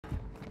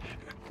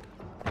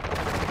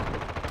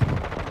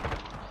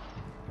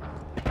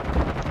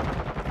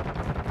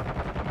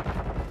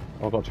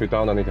I've got 2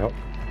 down, I need help.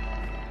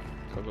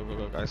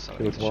 Go, guys.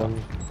 Killed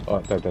 1.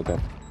 Alright, dead.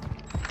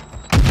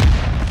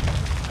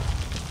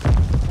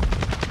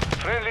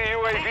 Friendly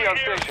UAV on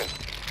station.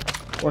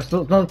 What's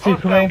the another 2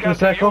 coming in from the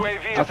circle?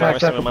 Outside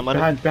circle,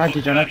 behind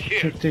you, Jonah.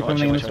 2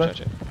 coming in this way.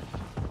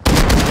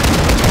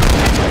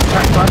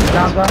 Cracked 1,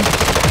 down 1.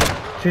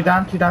 2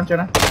 down,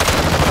 Jonah.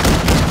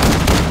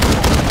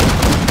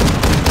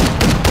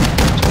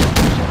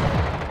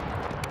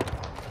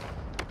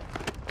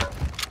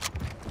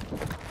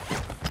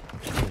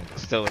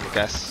 Still in the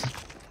gas.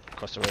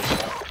 Across the ridge.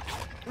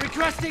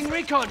 Requesting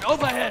recon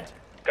overhead.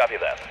 Copy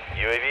that.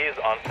 UAV is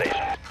on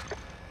station.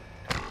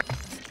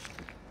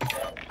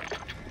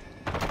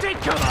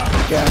 Take cover.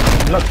 Yeah,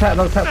 look tap,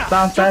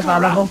 downstairs, our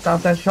level,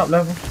 downstairs, shop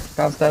level,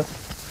 downstairs.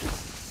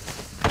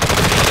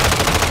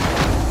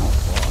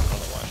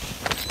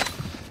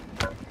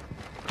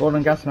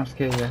 Golden gas mask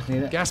here, you guys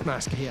need it? Gas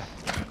mask here.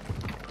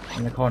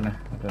 In the corner,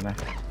 I don't know.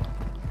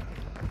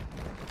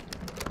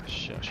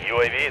 Shit.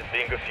 UAV is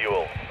being a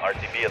fuel.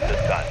 RTB at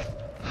this time.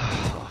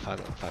 Oh, I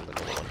found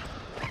another one.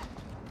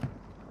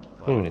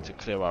 Well, we need to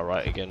clear our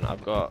right again.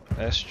 I've got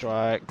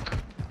airstrike.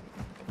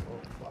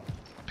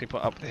 People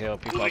up the hill,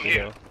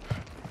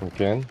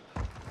 Again?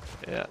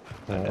 Yeah.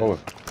 Oh.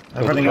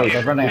 They're running up.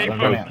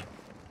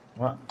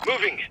 What?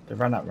 Moving. They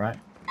ran up, right?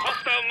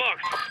 Hostile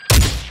marked.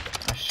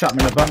 I shot him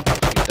in the bum. Down.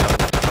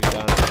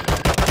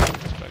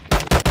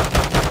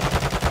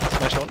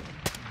 Smash one.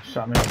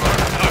 Shot him in the bum.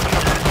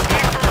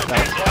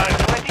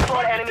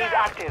 24 enemies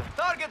active.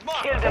 Target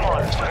mark. Kill them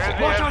all.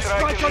 Mortar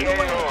strike on the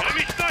way.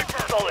 Enemy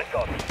sniper. Solid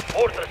copy.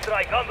 Mortar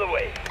strike on the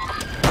way.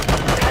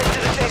 Head to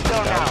the safe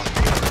zone now.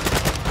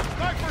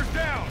 Sniper's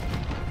down.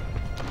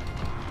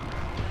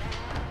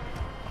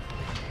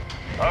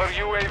 Our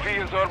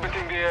UAV is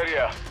orbiting the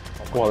area.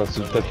 Well, there's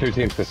 2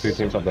 teams. There's 2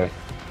 teams up there.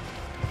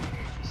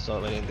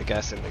 Solid in the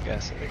gas.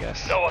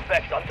 No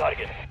effect on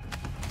target.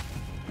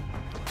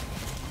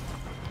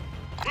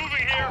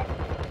 Moving here.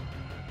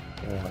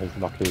 Yeah, he's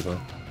lucky though.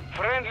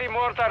 Friendly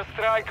mortar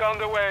strike on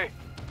the way.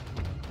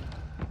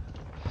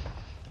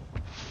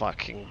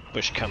 Fucking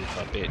bush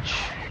camper, bitch.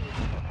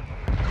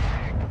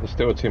 There's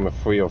still a team of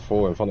 3 or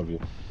 4 in front of you.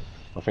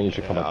 I think you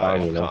should come back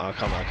down, you know. I'll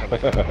come back.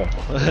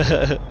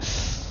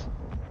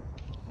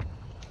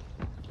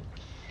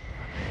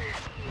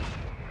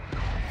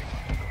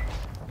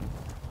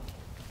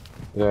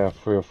 Yeah,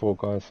 3 or 4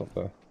 guys up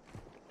there.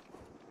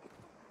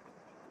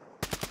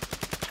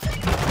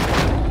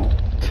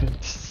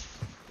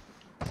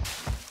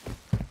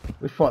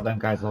 We fought them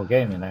guys all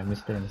game, you know, we're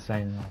still in the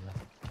same.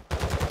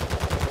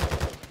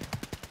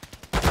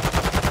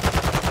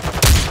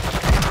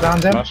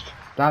 Downed him. Smashed.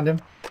 Downed him.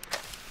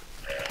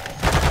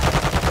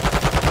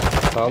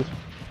 Downed.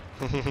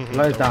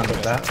 Low down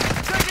up there.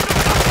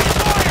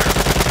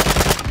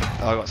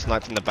 Oh, I got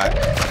sniped in the back.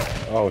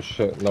 Oh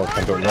shit, no,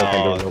 can do it,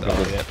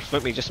 Yeah.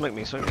 Smoke me. I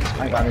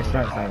got any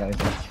strength,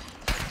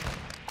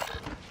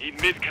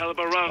 Need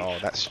mid-caliber rounds. Oh,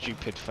 that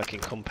stupid fucking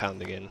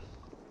compound again.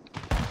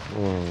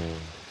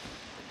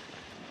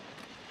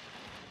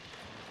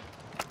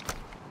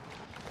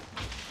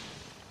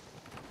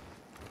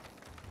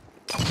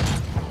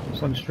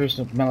 Some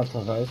distribution of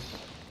Molotov those.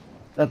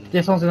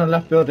 This one's in the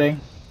left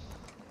building.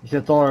 Is the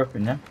door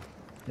open, yeah?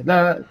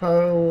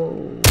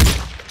 Oh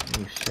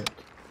shit.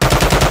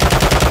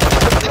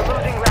 You're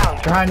losing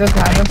rounds. Behind us.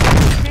 Very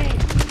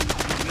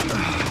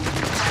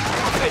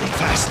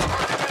fast.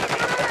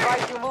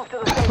 Advise you move to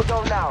the safe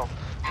zone now.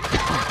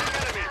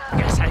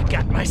 Guess I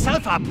got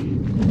myself up.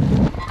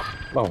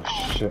 Oh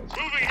shit.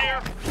 Moving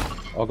here.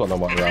 I've got no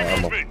more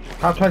ammo.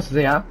 How close is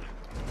he at?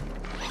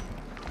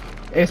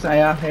 Here's top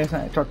 180. You're in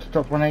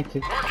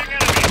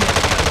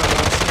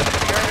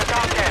the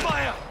top 10.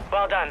 Fire.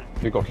 Well done.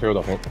 You got killed,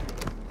 I think.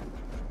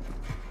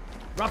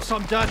 Rub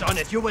some dirt on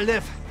it. You will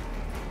live.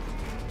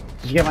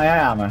 Did you get my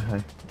eye armor?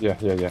 Yeah.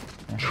 Friendly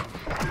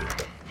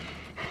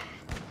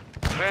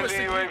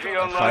UAV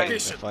online. They're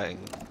fighting.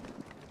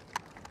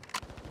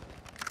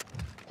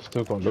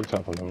 Still got looked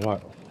at from the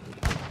right.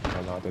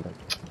 Oh no, I didn't.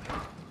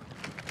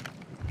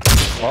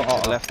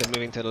 To the left, they're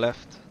moving to the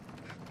left.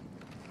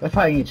 They're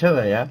fighting each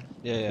other, yeah?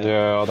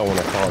 Yeah. I don't want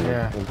to fight.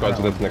 Yeah. We'll go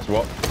to this next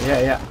rock.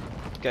 Yeah.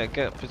 Get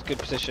good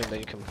position, then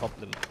you can pop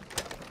them.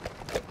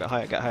 Get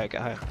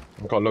higher.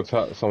 I got looked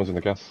at. Someone's in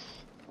the gas.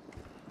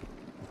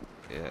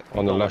 Yeah.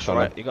 On the left,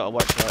 right. You gotta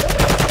watch right.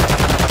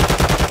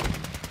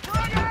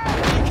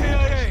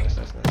 Nice.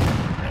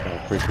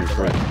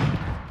 3-3-3.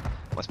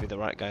 Must be the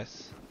right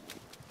guys.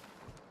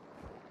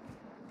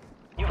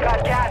 You've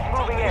got gas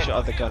moving in. Where's your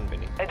other gun,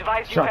 Vinny?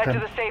 Advise you Shotgun. head to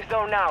the safe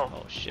zone now.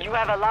 Oh shit. You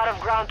have a lot of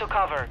ground to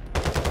cover.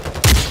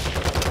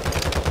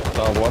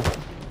 Down 1.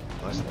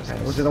 Nice.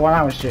 Was it the one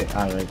I was shooting?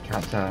 I really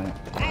can't tell.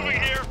 Moving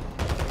here.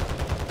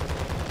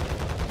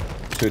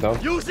 2 down.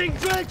 Using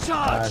drill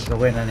charge. It's a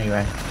win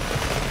anyway.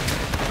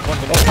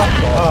 1 minute.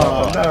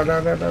 Oh, no. There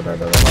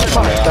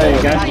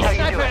you go.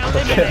 Sniper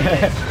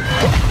eliminated.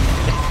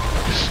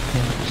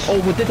 Oh,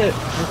 we did it.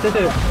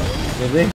 Did we?